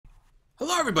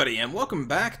Hello everybody and welcome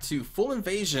back to Full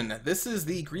Invasion. This is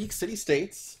the Greek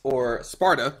city-states, or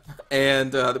Sparta,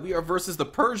 and we are versus the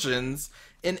Persians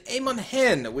in Amun,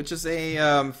 which is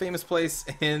a famous place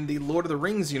in the Lord of the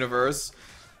Rings universe.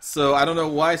 So I don't know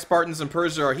why Spartans and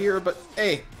Persia are here, but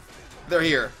hey, they're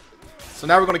here. So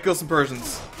now we're going to kill some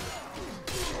Persians.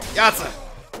 Yatsa!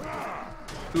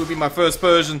 Who would be my first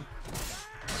Persian?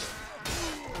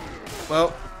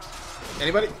 Well,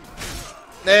 anybody?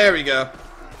 There we go.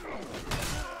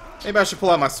 Maybe I should pull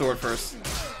out my sword first.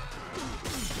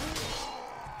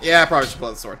 Yeah, I probably should pull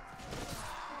out the sword.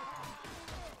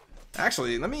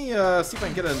 Actually, let me see if I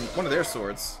can get one of their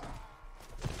swords.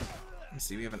 Let's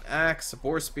see, we have an axe, a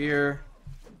boar spear.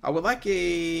 I would like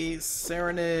a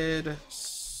Saranid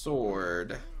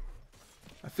sword.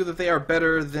 I feel that they are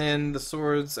better than the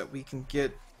swords that we can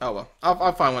get. Oh well,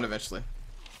 I'll find one eventually.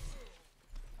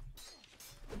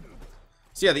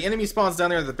 So yeah, the enemy spawns down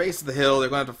there at the base of the hill. They're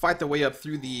going to have to fight their way up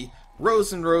through the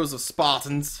rows and rows of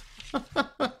Spartans.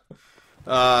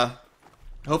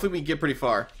 Hopefully we can get pretty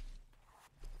far.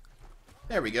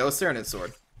 There we go, a Saranid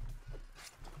sword.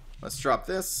 Let's drop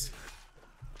this.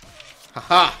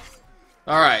 Haha!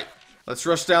 Alright, let's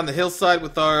rush down the hillside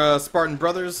with our Spartan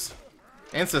brothers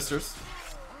and sisters.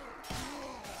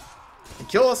 And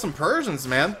kill us some Persians,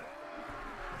 man.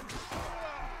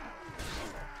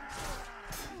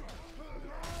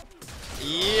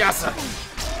 Yes!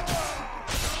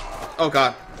 Oh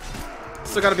god.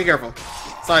 Still gotta be careful.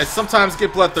 So I sometimes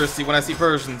get bloodthirsty when I see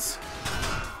Persians.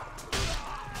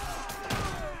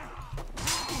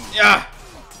 Yeah!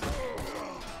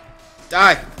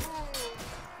 Die!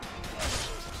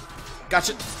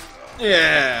 Gotcha!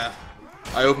 Yeah!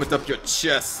 I opened up your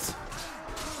chest.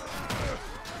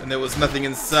 And there was nothing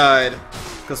inside.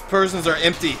 Because Persians are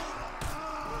empty.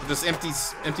 They're just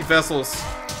empty vessels.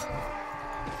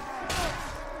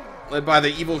 Led by the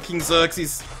evil King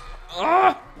Xerxes.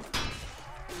 Ah!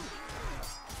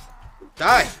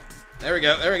 Die! There we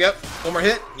go, there we go. One more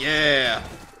hit. Yeah!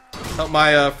 Help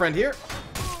my friend here.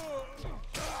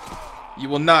 You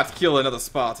will not kill another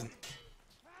Spartan.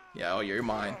 Yeah, oh, you're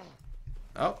mine.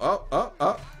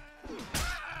 Oh.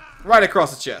 Right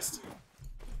across the chest.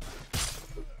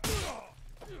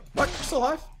 What? You're still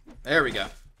alive? There we go.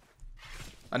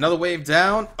 Another wave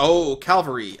down. Oh,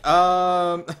 cavalry.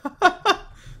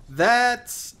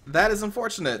 That is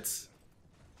unfortunate.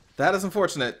 That is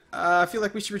unfortunate. I feel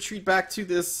like we should retreat back to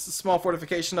this small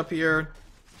fortification up here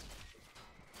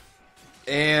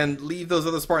and leave those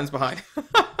other Spartans behind.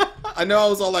 I know I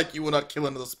was all like, you will not kill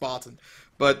another Spartan,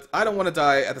 but I don't want to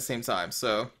die at the same time,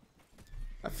 so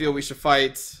I feel we should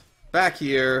fight back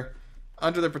here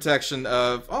under the protection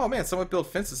of... Oh man, someone built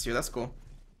fences here. That's cool.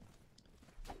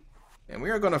 And we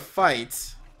are going to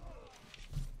fight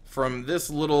from this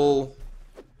little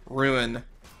ruin.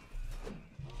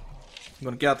 I'm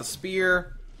gonna get out the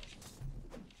spear.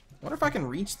 I wonder if I can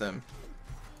reach them.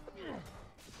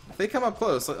 If they come up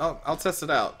close, I'll test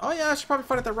it out. Oh yeah, I should probably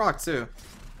fight at that rock too.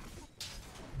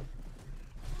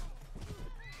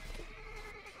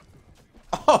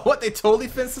 Oh, what? They totally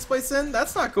fenced this place in?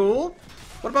 That's not cool.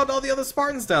 What about all the other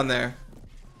Spartans down there?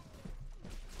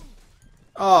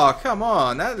 Oh, come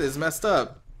on. That is messed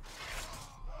up.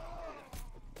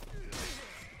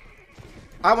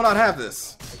 I will not have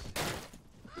this.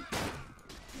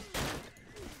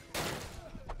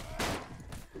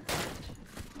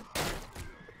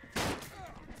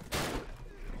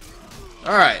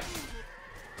 Alright.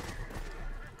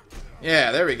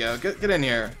 Yeah, there we go. Get in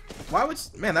here. Why would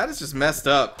you... Man, that is just messed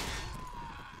up.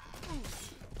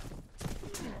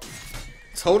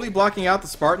 Totally blocking out the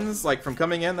Spartans, like, from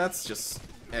coming in. That's just...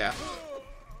 Yeah.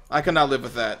 I could not live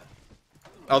with that.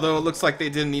 Although it looks like they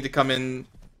didn't need to come in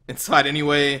inside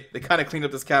anyway. They kind of cleaned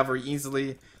up this cavalry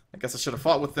easily. I guess I should have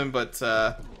fought with them, but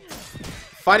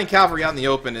fighting cavalry out in the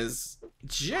open is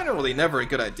generally never a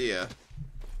good idea.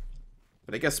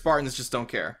 But I guess Spartans just don't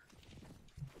care.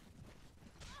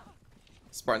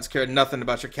 Spartans care nothing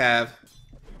about your cav.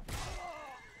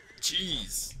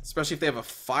 Jeez. Especially if they have a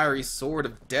fiery sword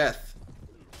of death.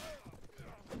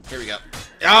 Here we go.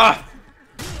 Ah!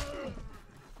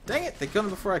 Dang it, they killed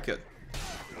him before I could.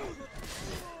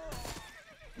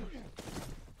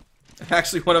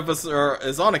 Actually, one of us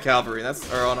is on a cavalry.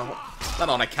 Not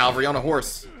on a cavalry, on a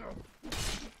horse.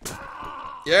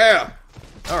 Yeah!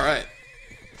 Alright.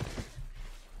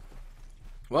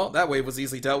 Well, that wave was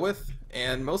easily dealt with,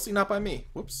 and mostly not by me.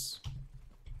 Whoops.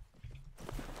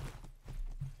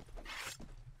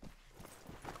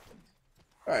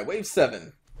 Alright, wave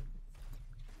 7.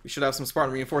 We should have some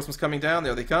Spartan reinforcements coming down.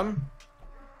 There they come.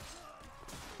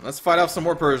 Let's fight off some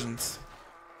more Persians.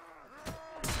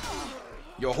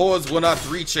 Your hordes will not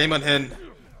reach Amonhen.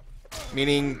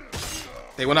 Meaning,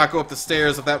 they will not go up the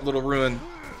stairs of that little ruin.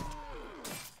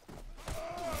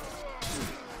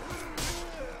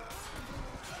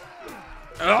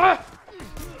 Ah!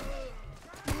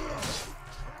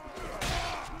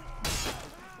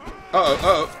 Uh-oh,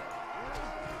 uh-oh.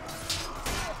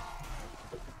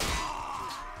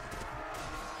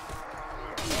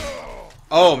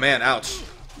 Oh, man, ouch.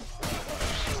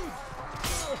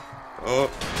 Oh.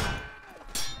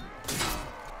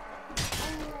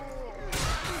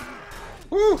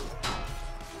 Woo!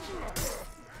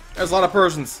 There's a lot of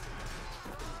Persians.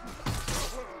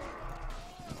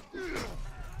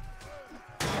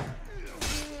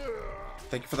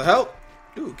 Thank you for the help.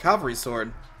 Ooh, cavalry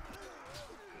sword.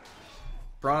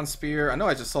 Bronze spear. I know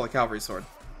I just saw the cavalry sword.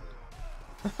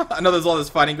 I know there's all this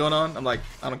fighting going on. I'm like,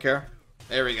 I don't care.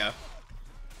 There we go.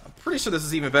 I'm pretty sure this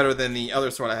is even better than the other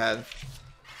sword I had.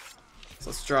 So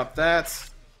let's drop that.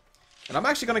 And I'm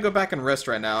actually gonna go back and rest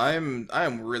right now. I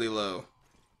am really low.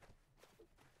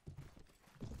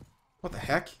 What the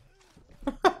heck?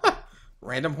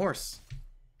 Random horse.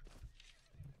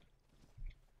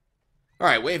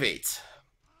 Alright, wave 8.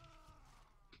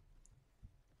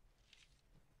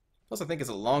 Plus I think it's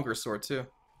a longer sword too.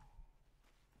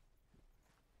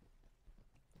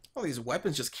 All these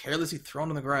weapons just carelessly thrown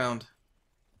on the ground.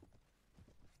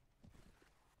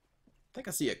 I think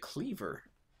I see a cleaver.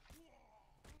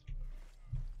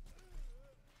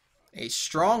 A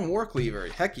strong war cleaver.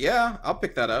 Heck yeah, I'll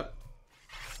pick that up.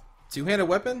 Two-handed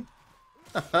weapon?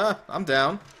 I'm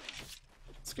down.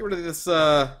 Let's get rid of this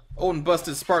old and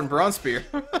busted Spartan bronze spear.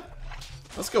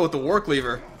 Let's go with the war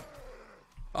cleaver.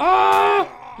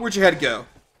 Ah! Where'd your head go?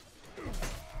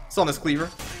 It's on this cleaver.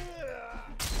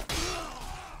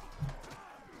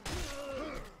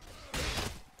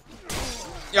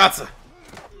 Yatsa!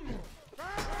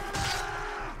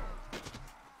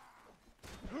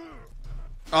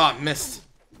 Ah, oh, missed.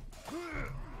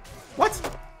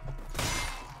 What?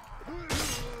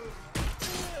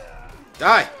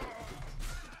 Die!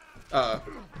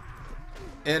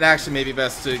 It actually may be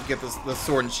best to get the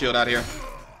sword and shield out here.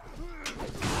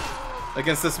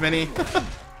 Against this many.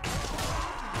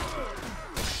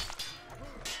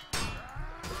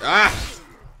 Ah!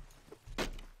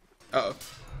 Uh-oh.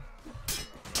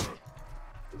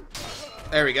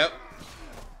 There we go.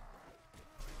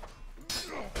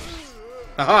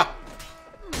 Aha!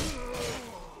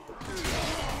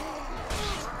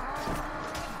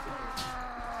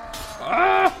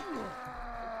 Ah!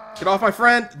 Get off my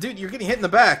friend! Dude, you're getting hit in the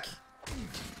back.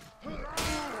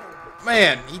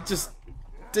 Man, he just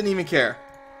didn't even care.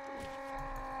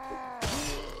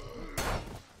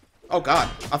 Oh god,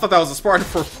 I thought that was a Spartan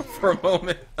for a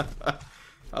moment.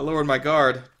 I lowered my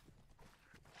guard.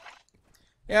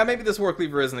 Yeah, maybe this war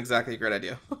cleaver isn't exactly a great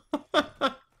idea.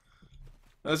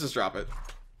 Let's just drop it.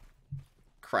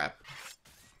 Crap.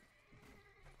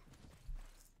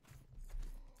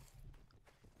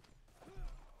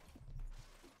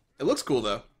 It looks cool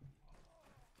though.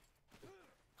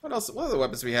 What else? What other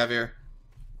weapons do we have here?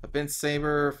 A bent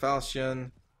saber,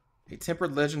 falchion, a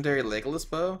tempered legendary Legolas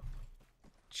bow,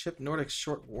 chipped Nordic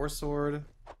short war sword,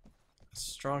 a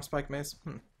strong spike mace.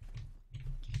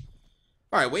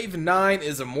 Alright, wave 9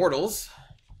 is Immortals.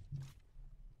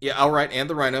 Yeah, Outright and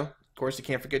the Rhino. Of course, you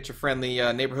can't forget your friendly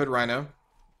neighborhood Rhino.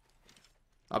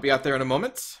 I'll be out there in a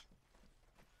moment.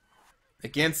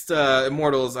 Against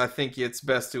Immortals, I think it's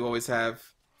best to always have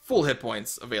full hit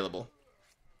points available.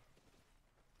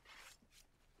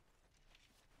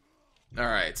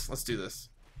 Alright, let's do this.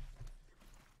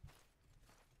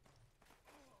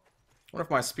 I wonder if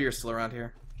my spear's still around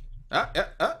here.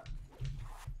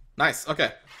 Nice,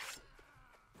 okay.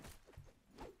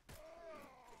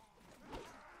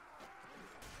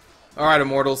 Alright,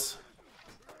 Immortals.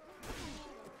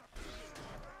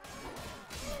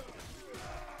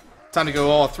 Time to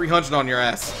go all 300 on your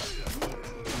ass.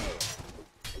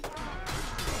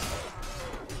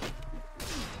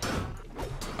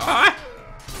 Ah!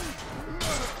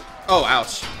 Oh,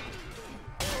 ouch.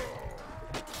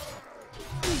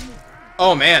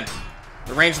 Oh, man.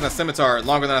 The range on that scimitar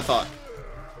longer than I thought.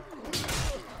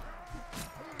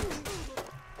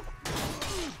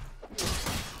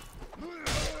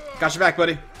 Got your back,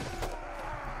 buddy.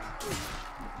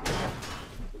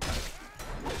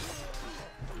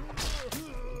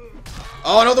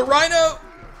 Oh, no, the Rhino!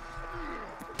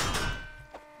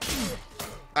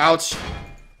 Ouch.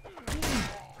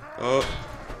 Oh.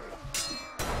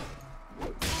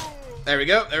 There we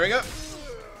go, there we go.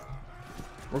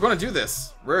 We're going to do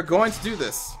this. We're going to do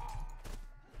this.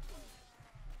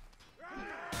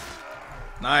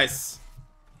 Nice.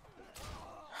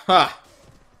 Ha.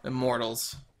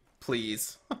 Immortals.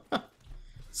 Please.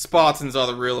 Spartans are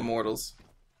the real immortals.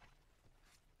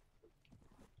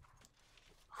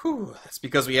 Whew, that's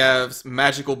because we have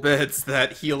magical beds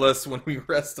that heal us when we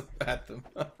rest at them.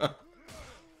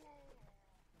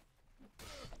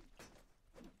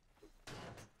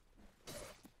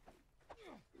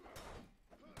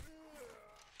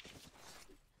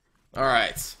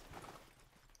 Alright.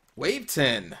 Wave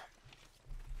 10.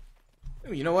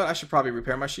 Ooh, you know what? I should probably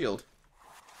repair my shield.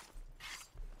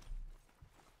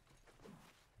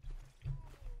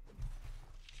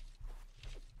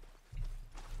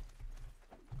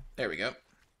 There we go.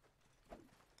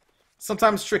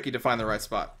 Sometimes tricky to find the right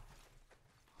spot.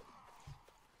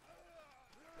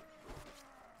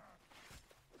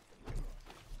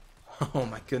 Oh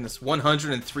my goodness,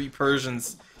 103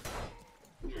 Persians.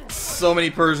 So many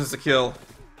Persians to kill.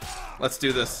 Let's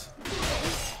do this.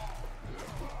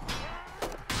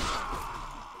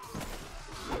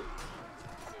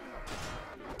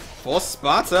 For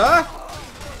Sparta!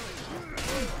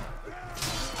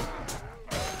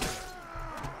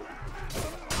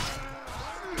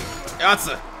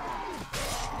 Yatsa!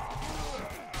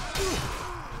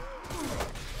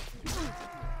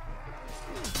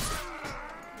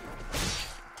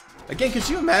 Again, could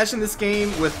you imagine this game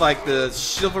with like the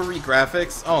chivalry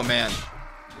graphics? Oh man.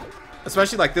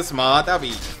 Especially like this mod, that would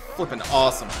be flippin'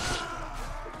 awesome.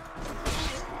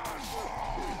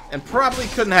 And probably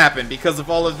couldn't happen because of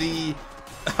all of the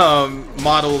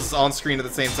models on screen at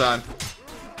the same time.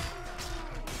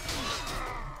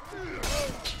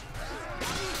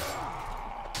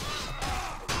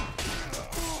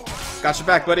 Got your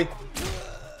back, buddy.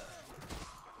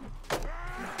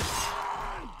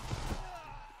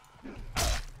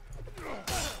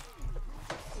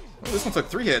 Oh, this one took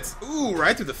 3 hits. Ooh,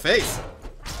 right through the face.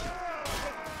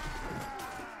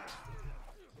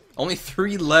 Only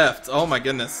 3 left. Oh my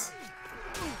goodness.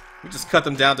 We just cut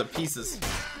them down to pieces.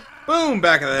 Boom!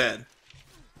 Back of the head.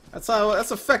 That's an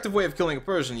effective way of killing a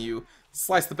Persian. You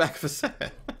slice the back of his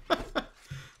head.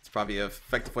 It's probably an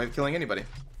effective way of killing anybody.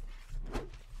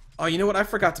 Oh, you know what? I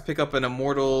forgot to pick up an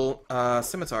immortal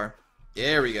scimitar.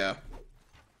 There we go.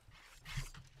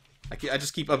 I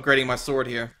just keep upgrading my sword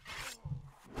here.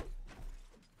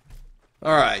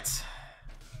 Alright.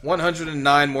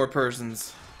 109 more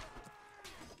Persians.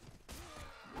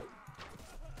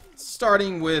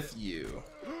 Starting with you.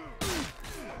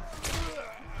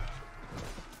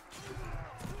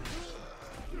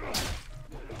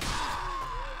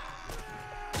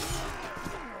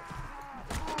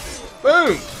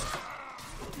 Boom!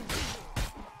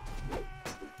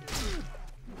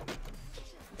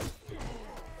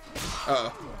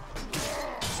 Uh-oh.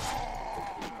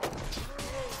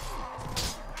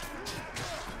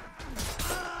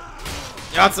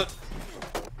 Yatsa!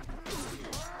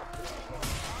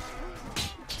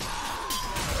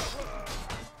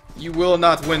 You will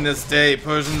not win this day,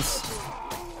 Persians.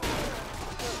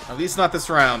 At least not this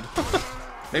round.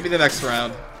 Maybe the next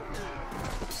round.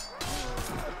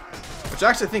 Which I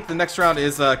actually think the next round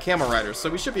is Camel Riders, so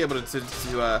we should be able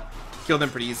to kill them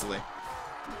pretty easily.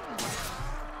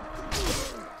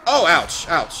 Oh, ouch,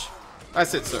 ouch.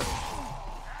 Nice hit, sir.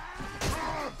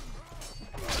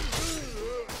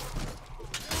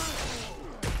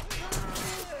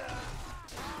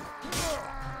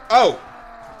 Oh!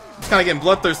 It's kind of getting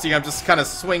bloodthirsty. I'm just kind of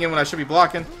swinging when I should be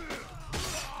blocking.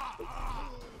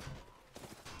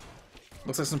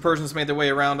 Looks like some Persians made their way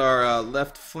around our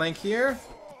left flank here.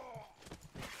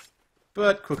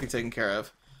 But quickly taken care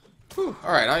of. Whew.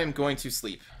 Alright, I am going to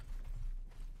sleep.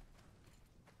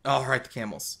 Alright, the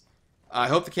camels. I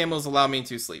hope the camels allow me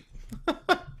to sleep.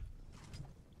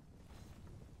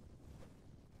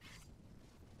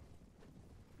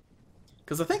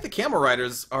 Because I think the camel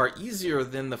riders are easier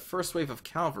than the first wave of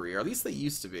cavalry, or at least they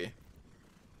used to be.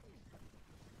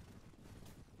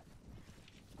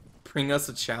 Bring us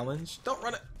a challenge? Don't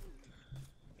run it.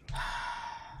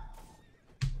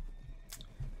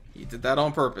 He did that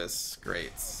on purpose.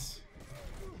 Great.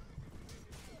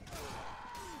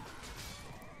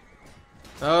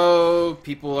 Oh,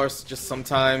 people are just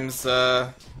sometimes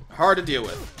hard to deal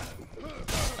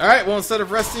with. Alright, well, instead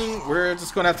of resting, we're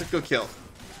just going to have to go kill.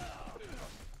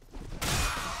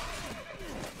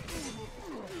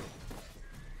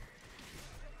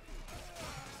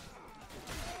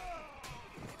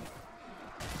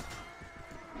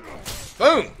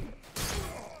 Boom!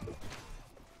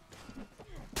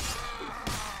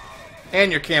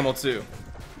 And your camel, too.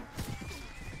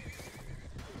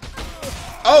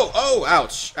 Oh, oh,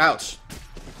 ouch, ouch.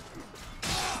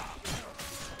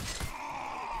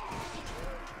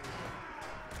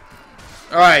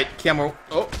 Alright, camel.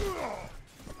 Oh.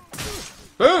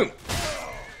 Boom!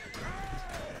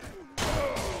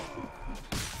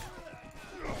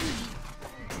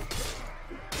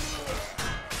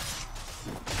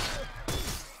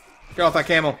 Get off that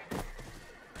camel.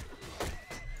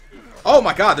 Oh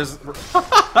my god, there's...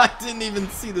 I didn't even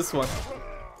see this one.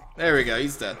 There we go,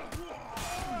 he's dead.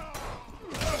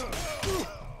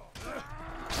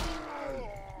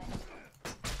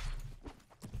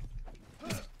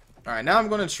 Alright, now I'm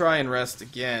going to try and rest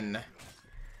again.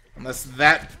 Unless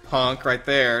that punk right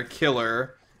there,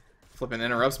 killer, flipping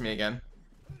interrupts me again.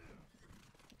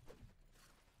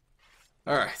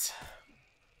 Alright.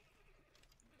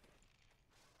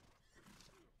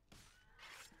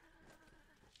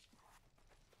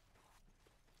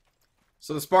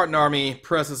 So the Spartan army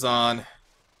presses on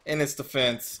in its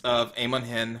defense of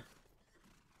Amun-Hen.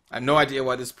 I have no idea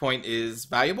why this point is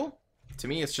valuable. To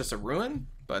me, it's just a ruin,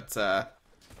 but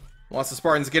once the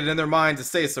Spartans get it in their mind to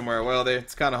stay somewhere, well,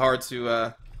 it's kind of hard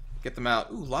to get them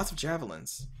out. Ooh, lots of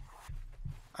javelins.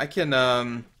 I can,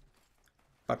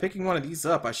 by picking one of these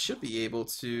up, I should be able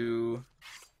to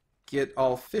get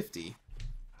all 50.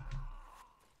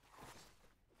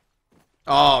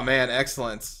 Oh, man,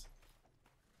 excellent.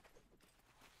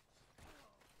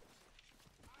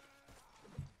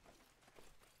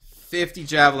 $50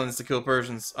 javelins to kill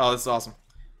Persians. Oh, this is awesome.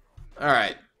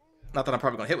 Alright. Not that I'm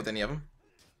probably going to hit with any of them.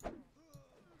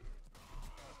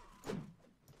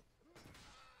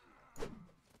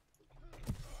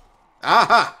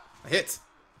 Aha! I hit.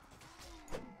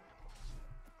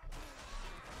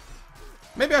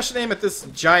 Maybe I should aim at this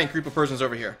giant group of Persians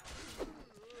over here.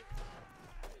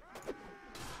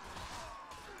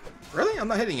 Really? I'm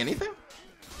not hitting anything?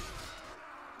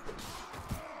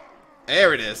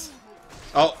 There it is.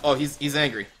 Oh, he's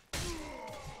angry.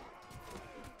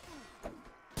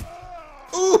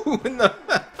 Ooh,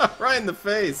 right in the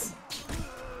face.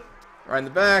 Right in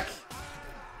the back.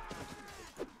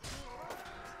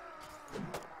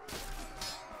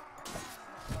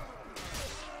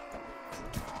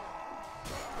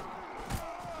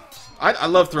 I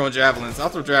love throwing javelins. I'll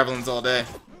throw javelins all day.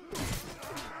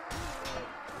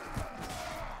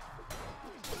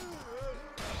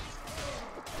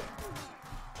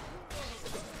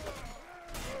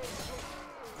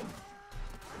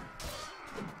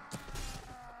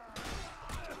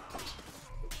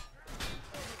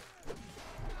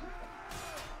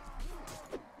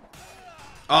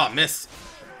 Oh, miss.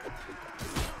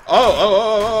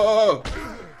 Oh.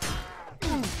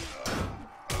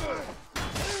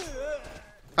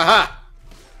 Haha.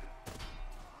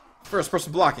 First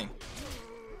person blocking.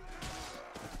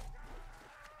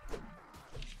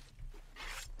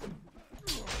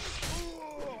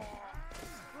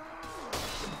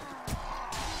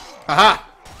 Haha.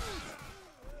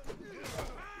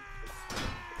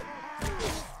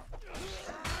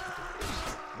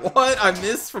 What? I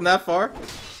missed from that far?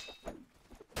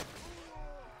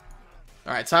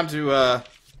 Alright, time to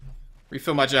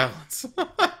refill my javelins.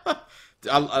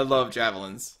 I love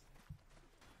javelins.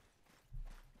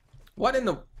 What in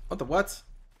the... What?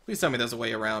 Please tell me there's a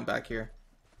way around back here.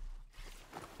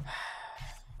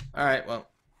 Alright, well.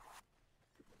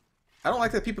 I don't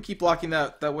like that people keep blocking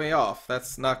that way off.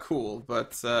 That's not cool,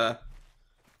 but at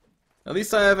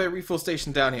least I have a refill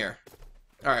station down here.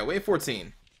 Alright, wave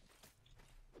 14.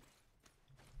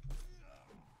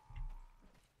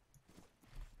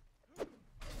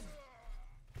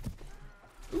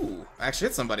 Ooh, I actually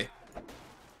hit somebody.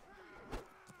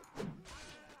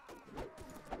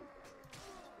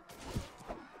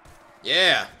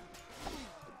 Yeah!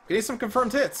 Getting some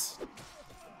confirmed hits.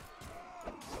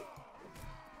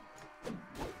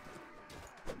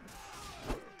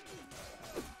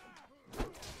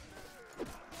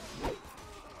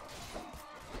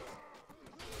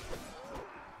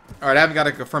 Alright, I haven't got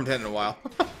a confirmed hit in a while.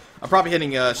 I'm probably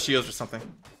hitting shields or something.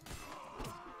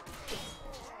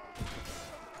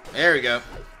 There we go.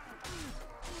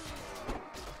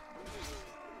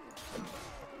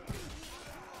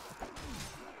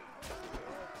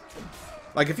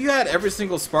 Like, if you had every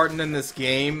single Spartan in this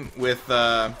game with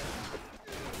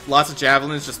lots of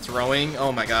javelins just throwing,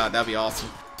 oh my god, that'd be awesome.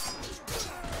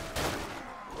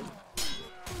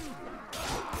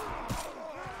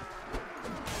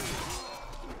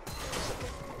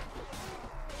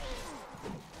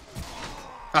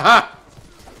 Haha!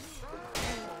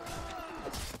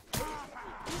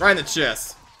 Right in the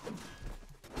chest.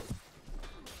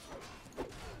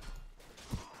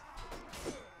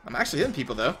 I'm actually hitting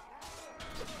people, though.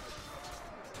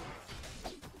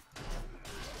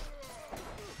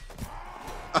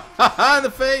 Haha, in the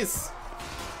face!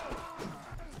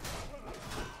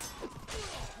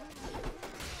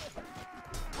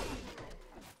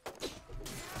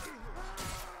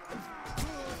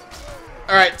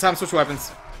 Alright, time to switch weapons.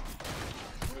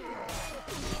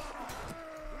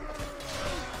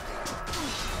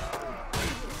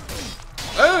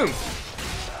 Boom!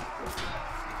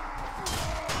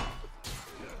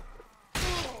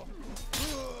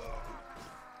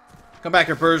 Come back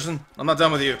here, Persian. I'm not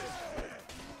done with you.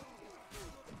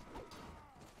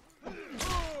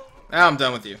 Now I'm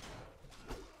done with you.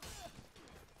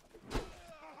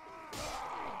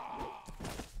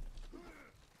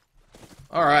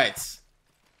 Alright.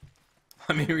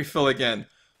 Let me refill again.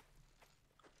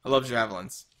 I love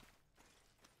javelins.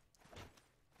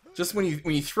 Just when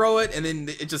you throw it and then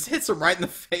it just hits him right in the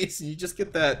face and you just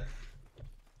get that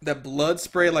blood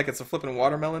spray like it's a flipping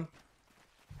watermelon.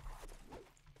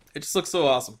 It just looks so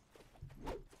awesome.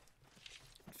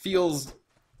 Feels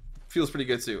pretty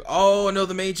good too. Oh no,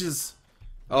 the mages.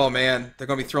 Oh man, they're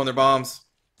gonna be throwing their bombs.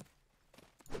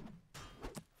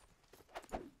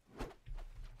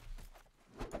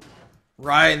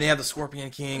 Right, and they have the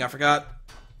Scorpion King. I forgot.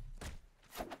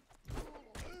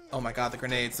 Oh my god, the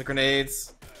grenades, the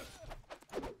grenades.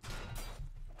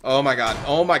 Oh my god,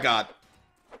 oh my god.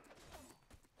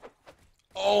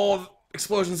 Oh,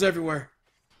 explosions everywhere.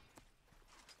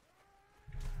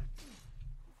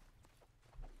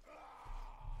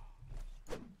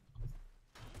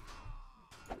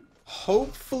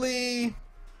 Hopefully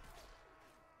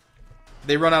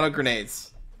they run out of grenades.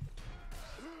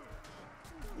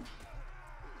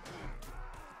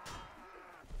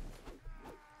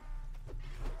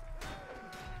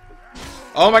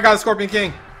 Oh my god, Scorpion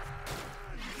King.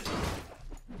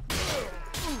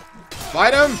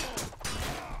 Fight him.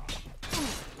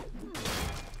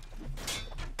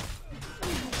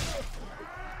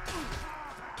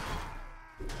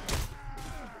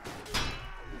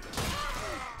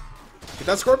 Get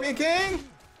that Scorpion King.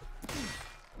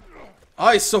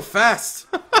 Oh, he's so fast.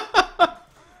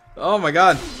 Oh my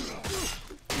god.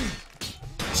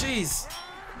 Jeez.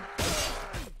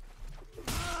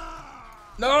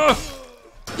 No.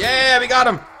 Yeah, we got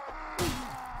him.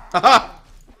 Haha.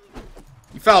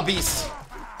 You foul beast.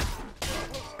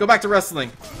 Go back to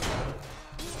wrestling.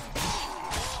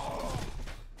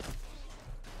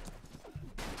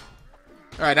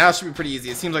 Alright, now it should be pretty easy.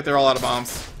 It seems like they're all out of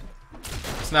bombs.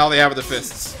 So now all they have are the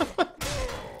fists.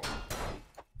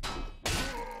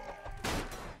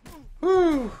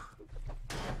 Whew.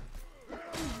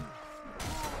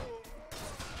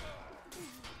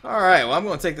 Alright, well I'm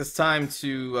going to take this time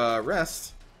to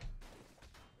rest.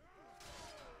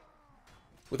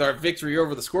 With our victory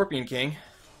over the Scorpion King.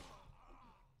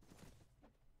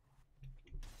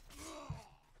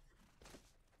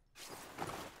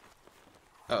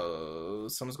 Oh,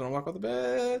 someone's gonna walk off the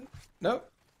bed. Nope.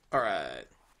 Alright.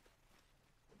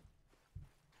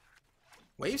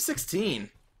 Wave 16.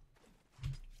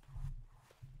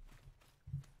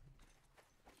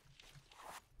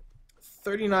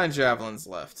 $39 javelins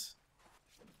left.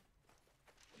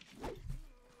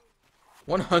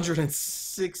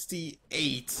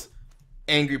 168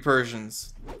 angry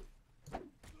Persians.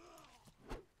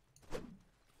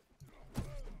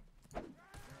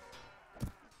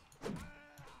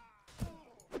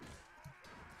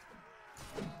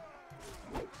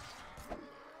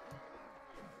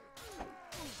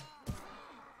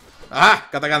 Ah!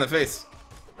 Got that guy in the face.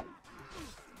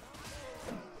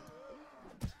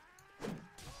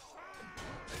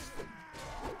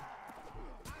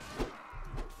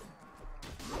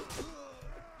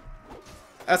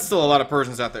 That's still a lot of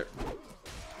Persians out there.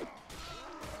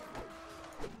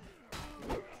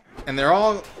 And they're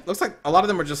all... Looks like a lot of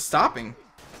them are just stopping.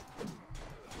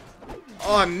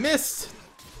 Oh, I missed!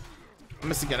 I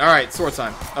missed again. Alright, sword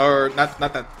time. Or, not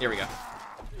that. Here we go.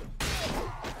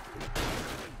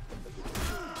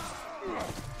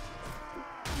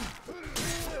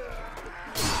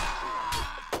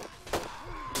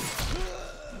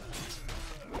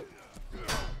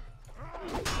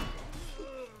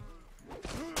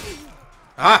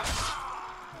 Ah!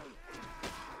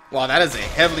 Wow, that is a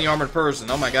heavily armored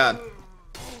Persian. Oh my god.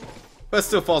 But it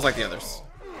still falls like the others.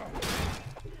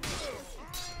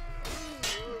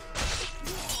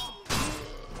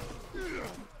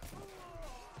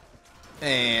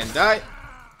 And die.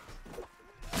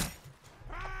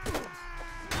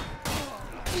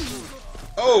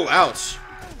 Oh, ouch.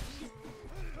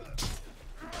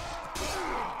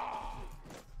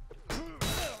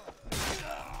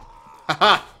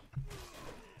 Haha.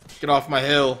 Get off my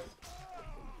hill.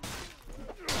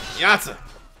 Yatsa.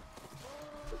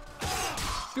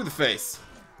 Through the face.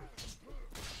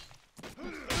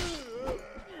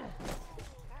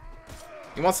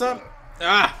 You want some?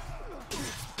 Ah!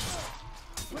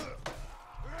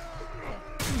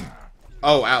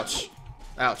 Oh, ouch.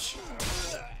 Ouch.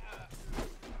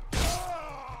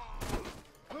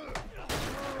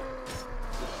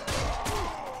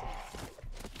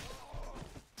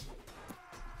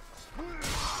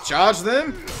 Charge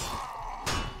them!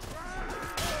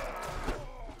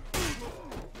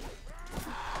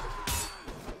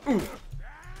 Ooh.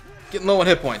 Getting low on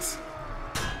hit points.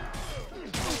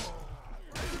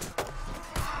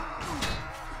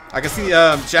 I can see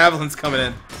javelins coming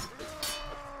in.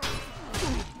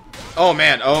 Oh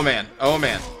man, oh man, oh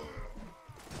man.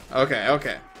 Okay,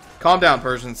 okay. Calm down,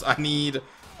 Persians. I need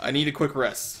a quick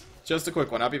rest. Just a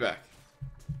quick one. I'll be back.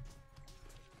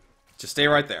 Just stay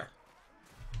right there.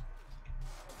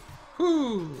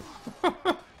 Whew.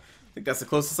 I think that's the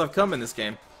closest I've come in this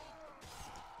game.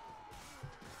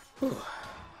 Whew.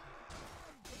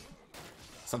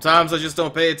 Sometimes I just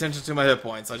don't pay attention to my hit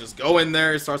points. I just go in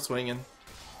there and start swinging.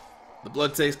 The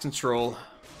blood takes control.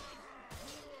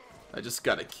 I just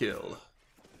gotta kill.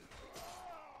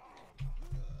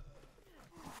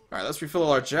 Alright, let's refill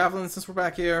all our javelins since we're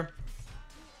back here.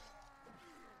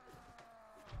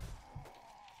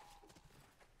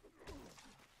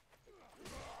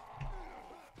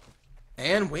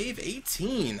 And wave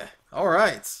 18.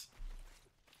 Alright.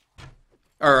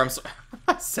 Or, I'm sorry.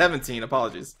 17,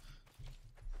 apologies.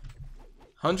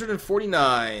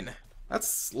 149.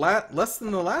 That's less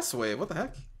than the last wave. What the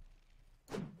heck?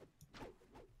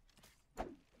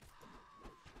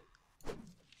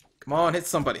 Come on, hit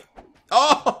somebody.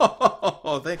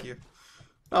 Oh, thank you.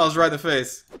 I was right in the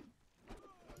face.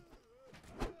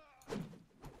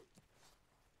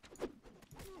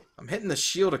 I'm hitting the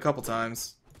shield a couple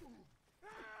times.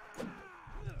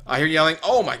 I hear yelling.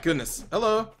 Oh my goodness.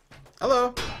 Hello.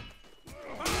 Hello.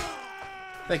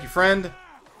 Thank you, friend.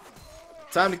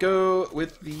 Time to go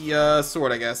with the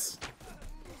sword, I guess.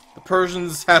 The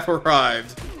Persians have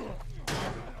arrived.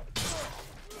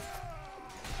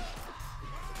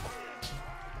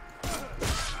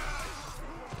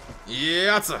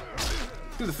 Yatsa!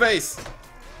 Through the face!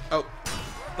 Oh.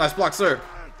 Nice block, sir.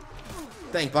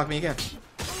 Dang, block me again.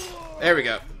 There we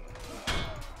go.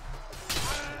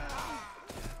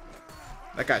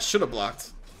 That guy should have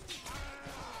blocked.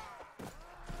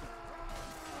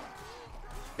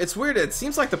 It's weird, it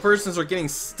seems like the Persians are getting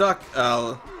stuck,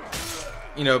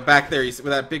 you know, back there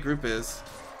where that big group is.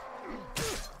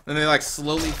 Then they, like,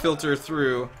 slowly filter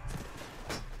through.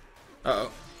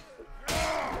 Uh-oh.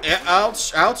 Yeah,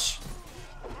 ouch, ouch.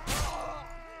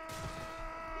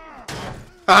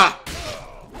 Ah!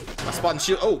 My spot and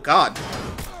shield. Oh, God.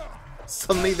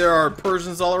 Suddenly there are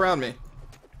Persians all around me.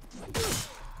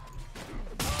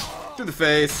 Through the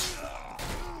face.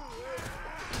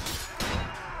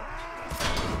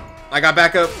 I got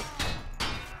backup.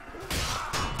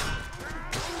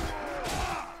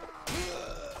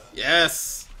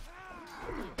 Yes.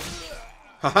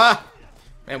 Haha.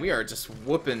 Man, we are just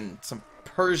whooping some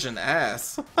Persian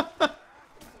ass.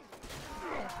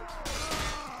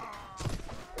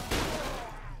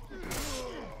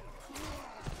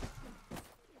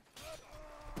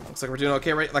 Looks like we're doing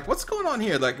okay, right? Like, what's going on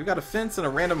here? Like, we got a fence and a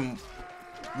random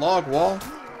log wall.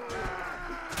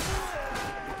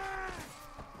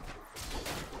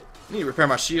 I need to repair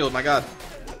my shield, my god.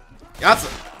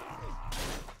 Yatsa!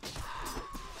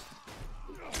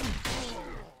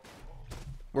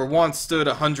 Where once stood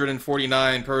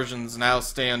 149 Persians, now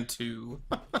stand 2.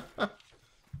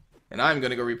 And I'm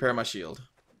gonna go repair my shield.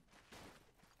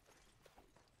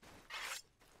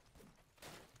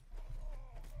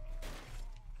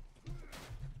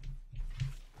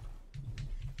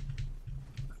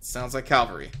 Sounds like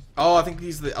cavalry. Oh, I think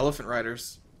these are the elephant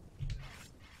riders.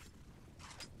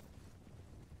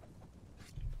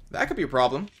 That could be a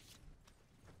problem.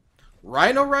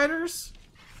 Rhino riders?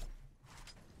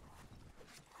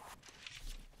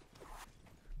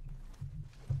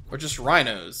 Or just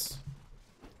rhinos?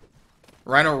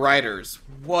 Rhino riders.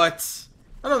 What?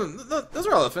 Oh, no, those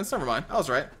are elephants. Never mind. I was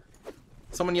right.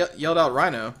 Someone yelled out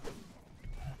rhino.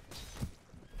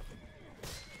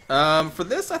 For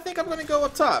this, I think I'm going to go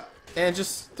up top and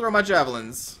just throw my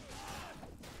javelins.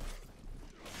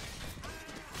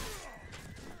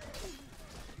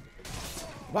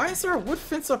 Why is there a wood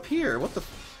fence up here? What the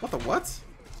what?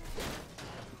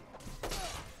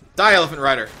 Die, elephant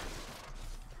rider.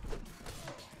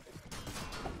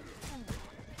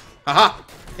 Haha!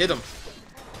 Hit him.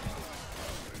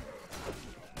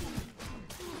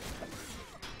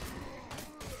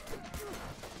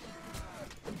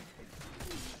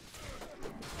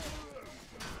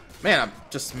 Man, I'm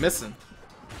just missing.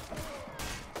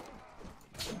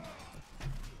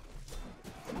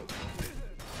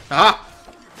 Haha!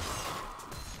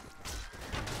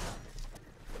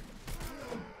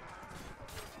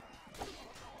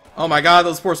 Oh my god,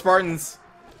 those poor Spartans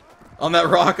on that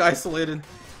rock isolated.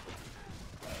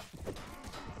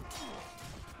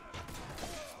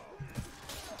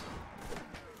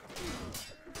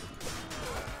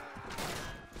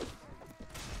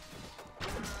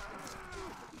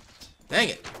 Dang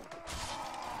it.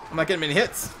 I'm not getting many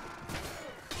hits.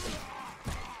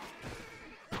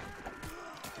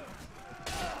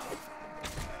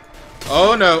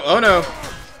 Oh no, oh no.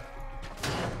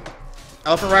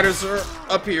 Elephant riders are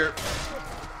up here.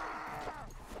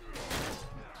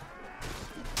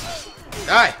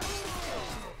 Die.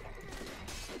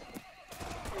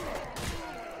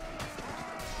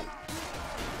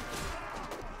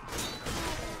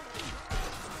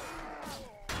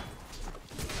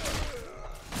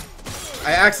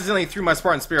 I accidentally threw my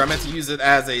Spartan spear. I meant to use it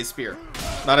as a spear,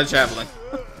 not a javelin.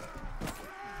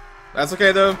 That's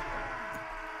okay though.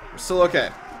 We're still okay.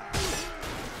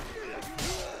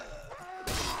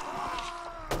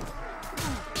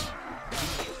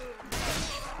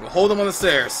 We'll hold them on the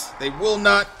stairs. They will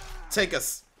not take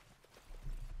us.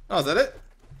 Oh, is that it?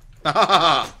 Ha ha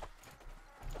ha!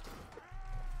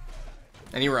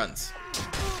 And he runs.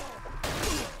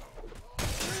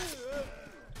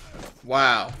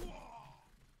 Wow.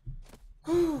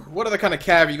 What other kind of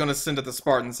cav are you going to send at the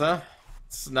Spartans, huh?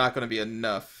 It's not going to be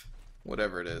enough.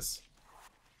 Whatever it is.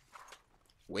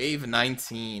 Wave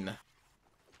 19.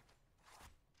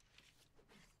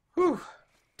 Whew.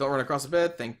 Don't run across the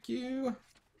bed. Thank you.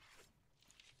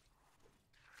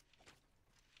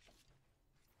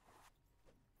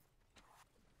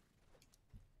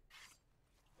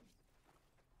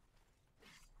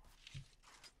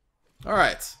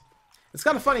 Alright. It's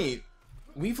kind of funny.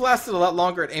 We've lasted a lot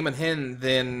longer at Amon Hen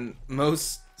than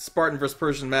most Spartan vs.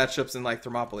 Persian matchups in, like,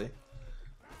 Thermopylae.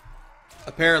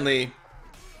 Apparently,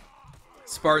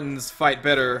 Spartans fight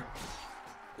better.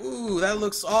 Ooh, that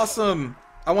looks awesome.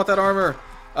 I want that armor.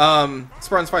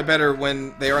 Spartans fight better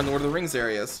when they are in the Lord of the Rings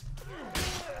areas.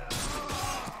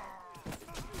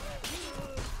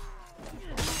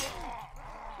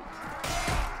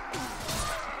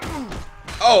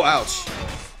 Oh, ouch.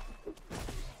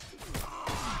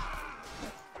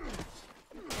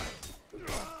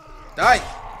 Die!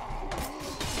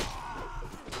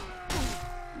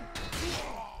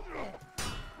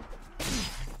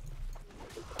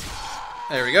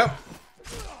 There we go.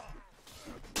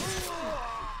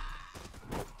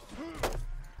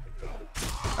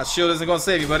 That shield isn't gonna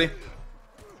save you, buddy.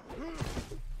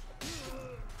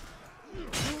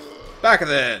 Back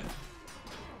then.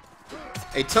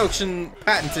 A tokshen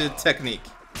patented technique.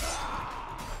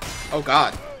 Oh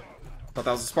god. Thought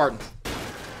that was a Spartan.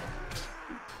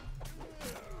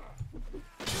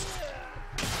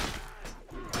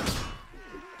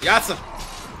 Yatsa!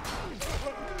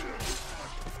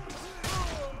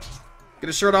 Get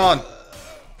a shirt on!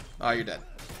 Oh, you're dead.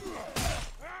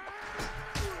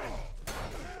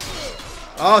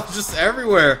 Oh, it's just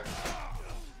everywhere!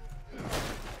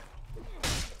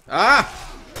 Ah!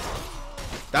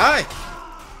 Die!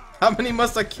 How many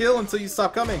must I kill until you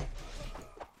stop coming?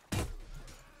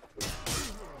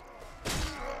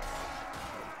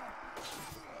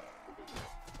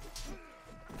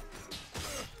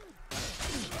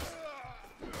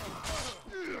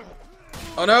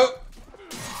 Oh no!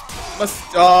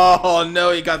 Oh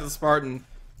no, he got the Spartan.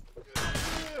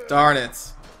 Darn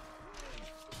it.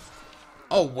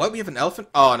 Oh, what? We have an elephant?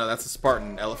 Oh no, that's a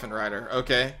Spartan elephant rider.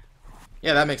 Okay.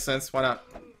 Yeah, that makes sense. Why not?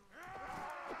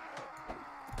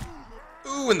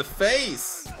 Ooh, in the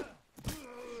face!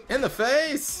 In the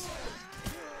face!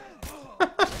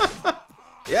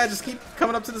 Yeah, just keep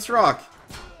coming up to this rock.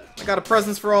 I got a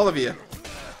presents for all of you.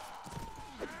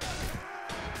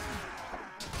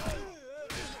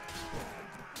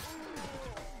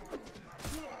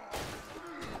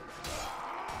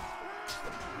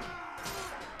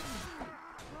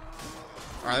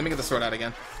 Alright, let me get the sword out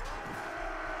again.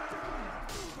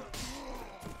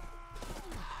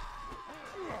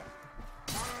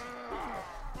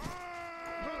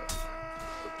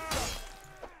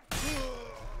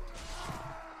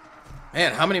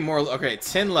 Man, how many more? Okay,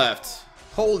 10 left.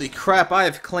 Holy crap, I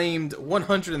have claimed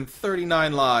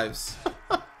 139 lives.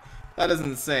 That is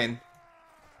insane.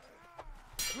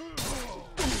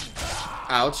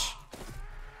 Ouch.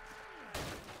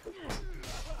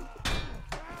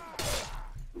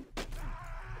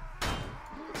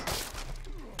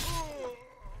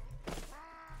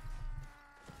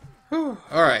 Whew.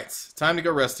 Alright, time to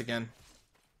go rest again.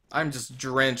 I'm just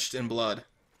drenched in blood.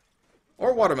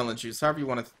 Or watermelon juice, however you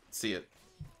want to see it.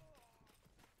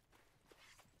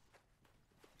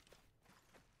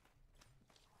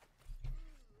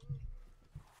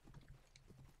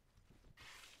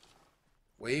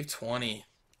 Wave 20.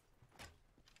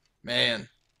 Man.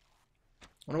 I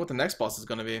wonder what the next boss is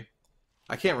going to be.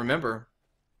 I can't remember.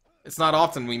 It's not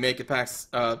often we make it past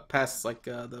like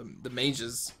the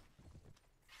mages.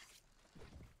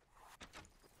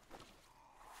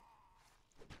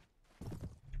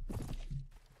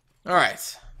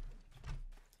 Alright.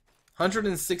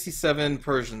 167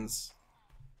 Persians.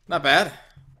 Not bad.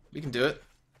 We can do it.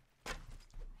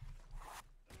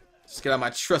 Just get out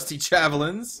my trusty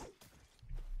javelins.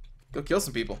 Go kill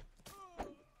some people.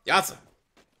 Yatsa.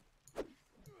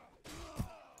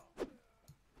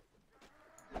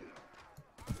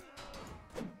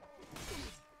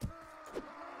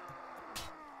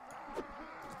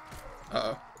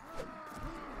 Uh-oh.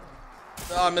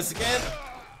 Oh, I missed again.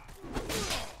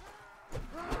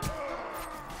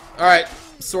 Alright,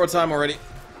 sword time already.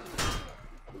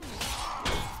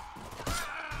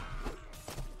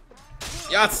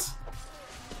 Yats!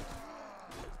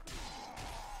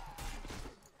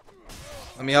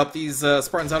 Let me help these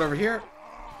Spartans out over here.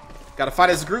 Gotta fight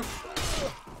as a group.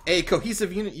 A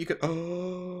cohesive unit you could...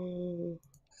 Oh...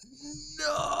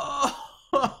 No!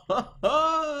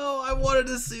 I wanted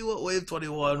to see what Wave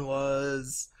 21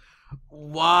 was.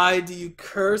 Why do you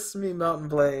curse me, Mountain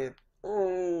Blade?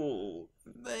 Oh,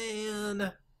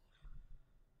 man.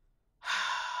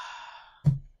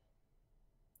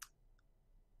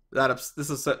 This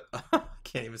upset... I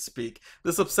can't even speak.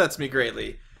 This upsets me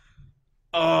greatly.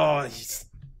 Oh,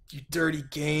 you dirty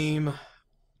game.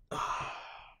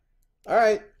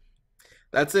 Alright.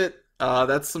 That's it.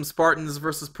 That's some Spartans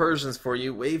versus Persians for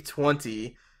you. Wave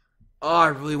 20. Oh, I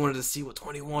really wanted to see what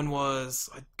 21 was.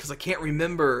 Because I can't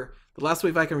remember. The last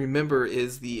wave I can remember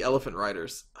is the Elephant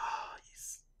Riders. Oh,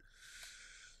 yes.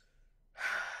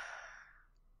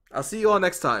 I'll see you all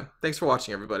next time. Thanks for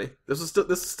watching, everybody. This is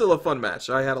still a fun match.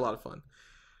 I had a lot of fun.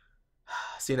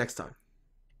 See you next time.